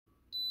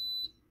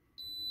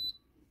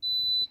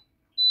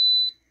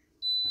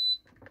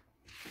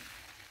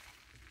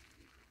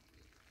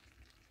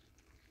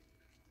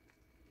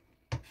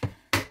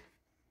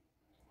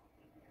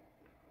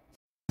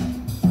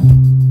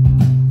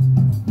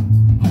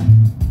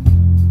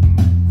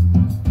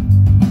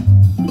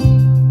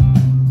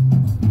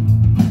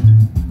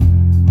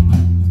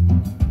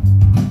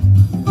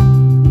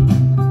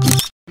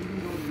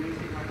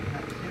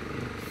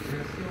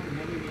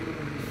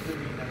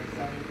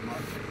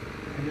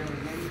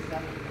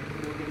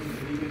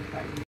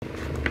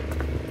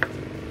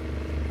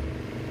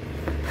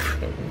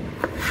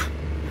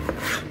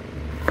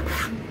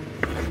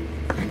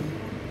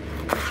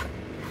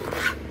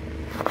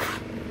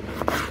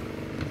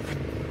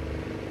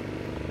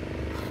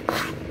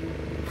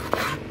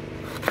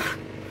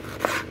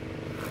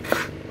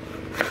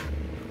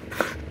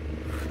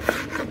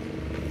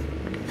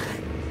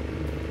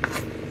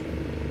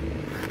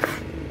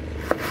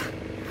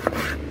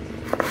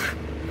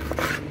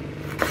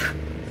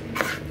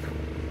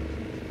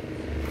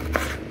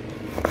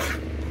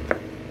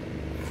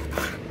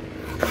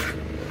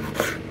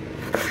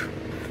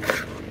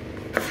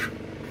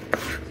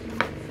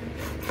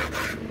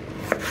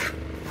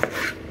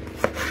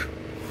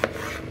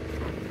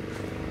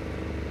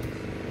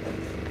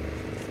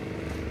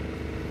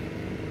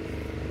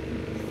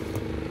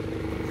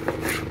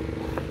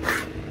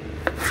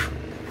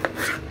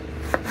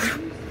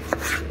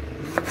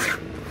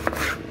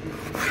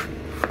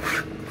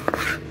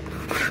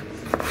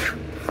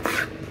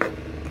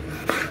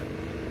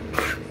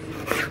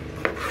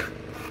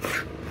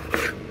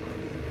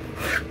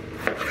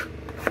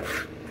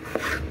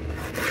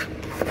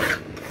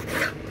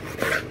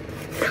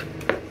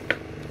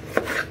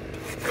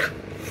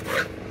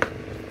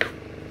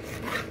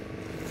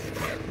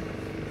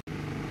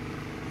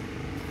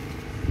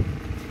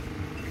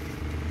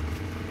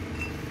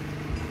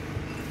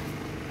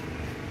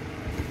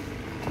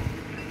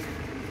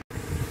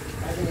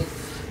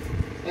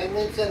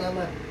Minsan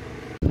naman.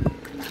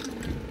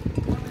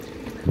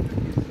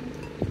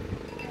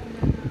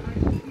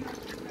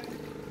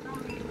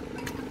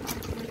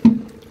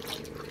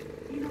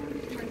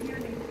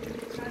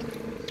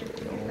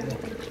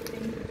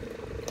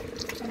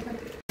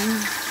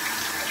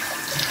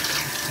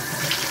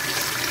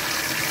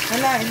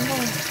 Halain mo.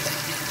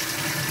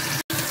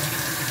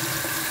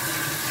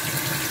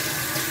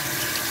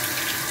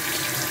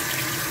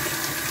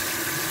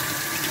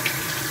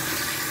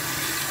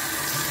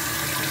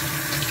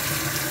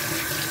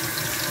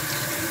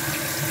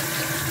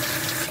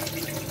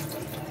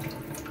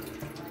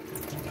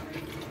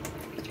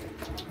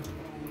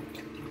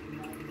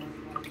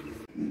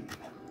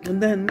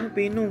 Andahan mo,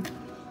 Pino.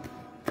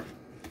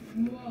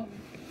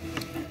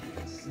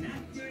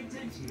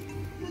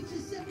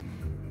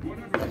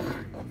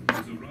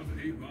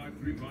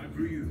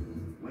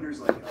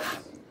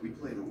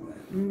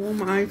 Mo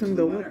maayos ang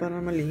gawa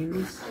para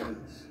malinis.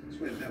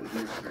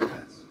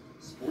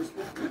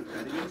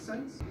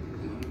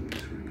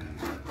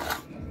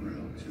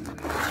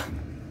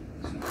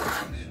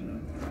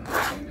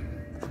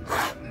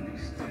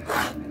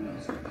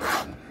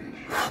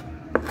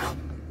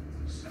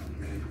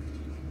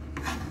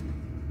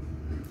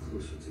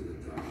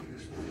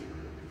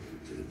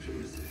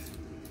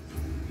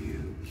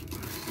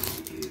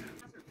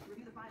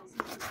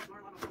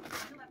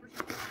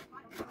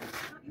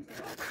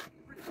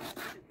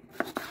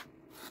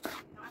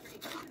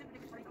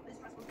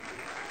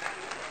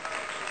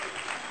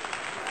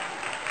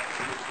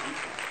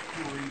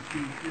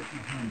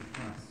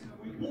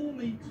 We all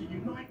need to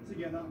unite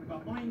together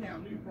behind our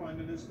new Prime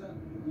Minister,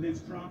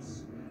 Liz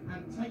Truss,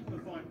 and take the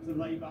fight to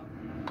Labour.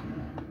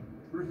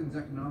 Britain's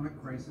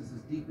economic crisis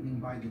is deepening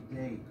by the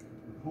day,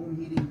 with home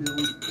heating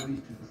bills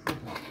poised to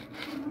triple.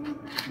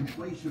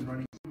 Inflation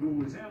running.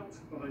 Rule is out,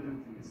 but I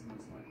don't think it's the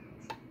most likely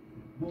option.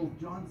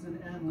 Both Johnson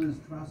and Liz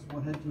Truss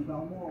will head to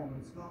Balmoral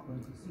in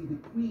Scotland to see the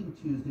Queen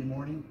Tuesday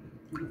morning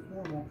for the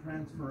formal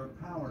transfer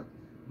of power.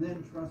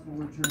 Then Truss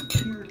will return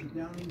here to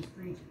Downing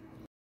Street.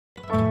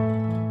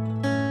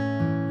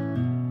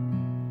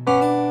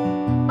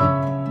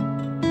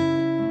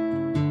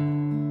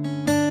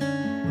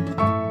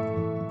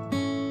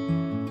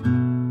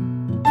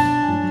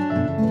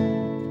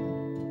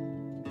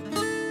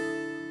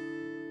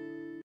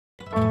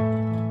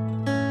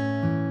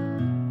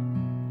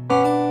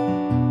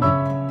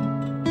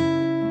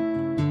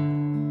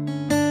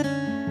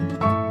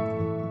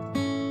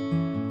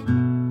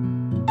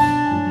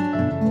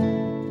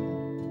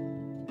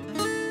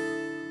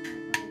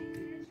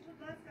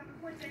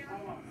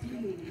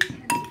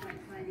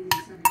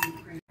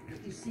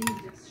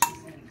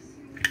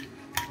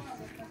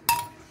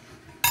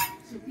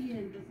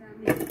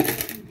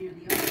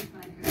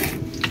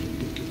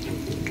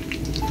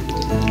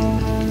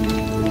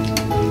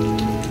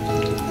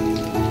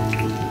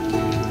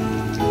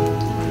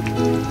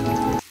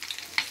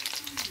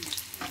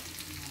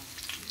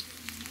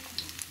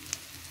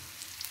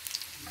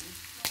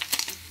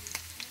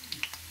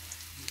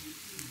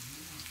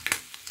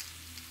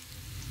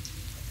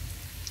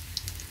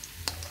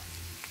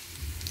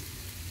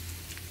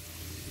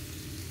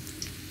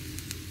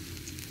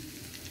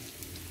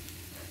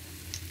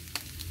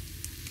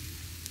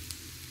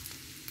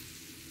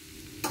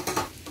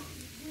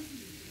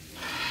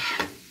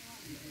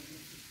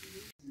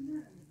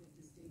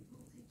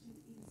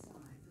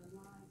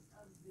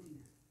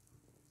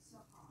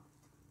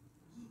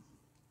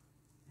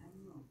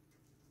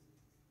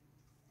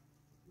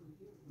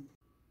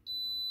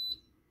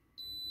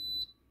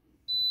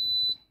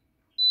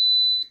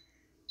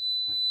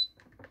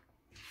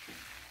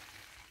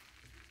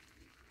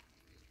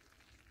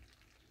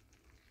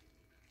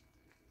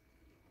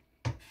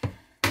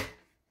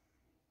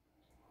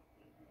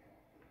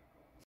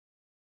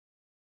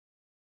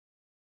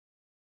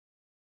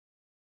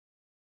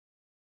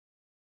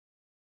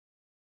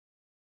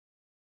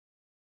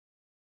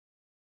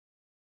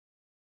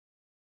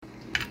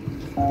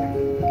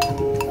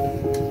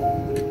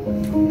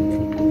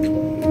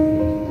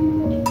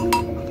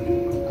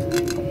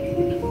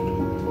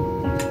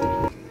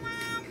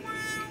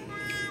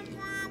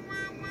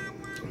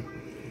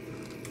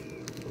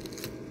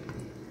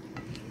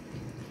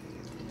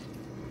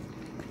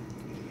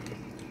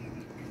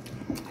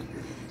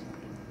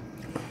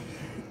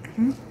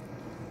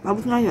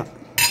 Bagus nggak ya?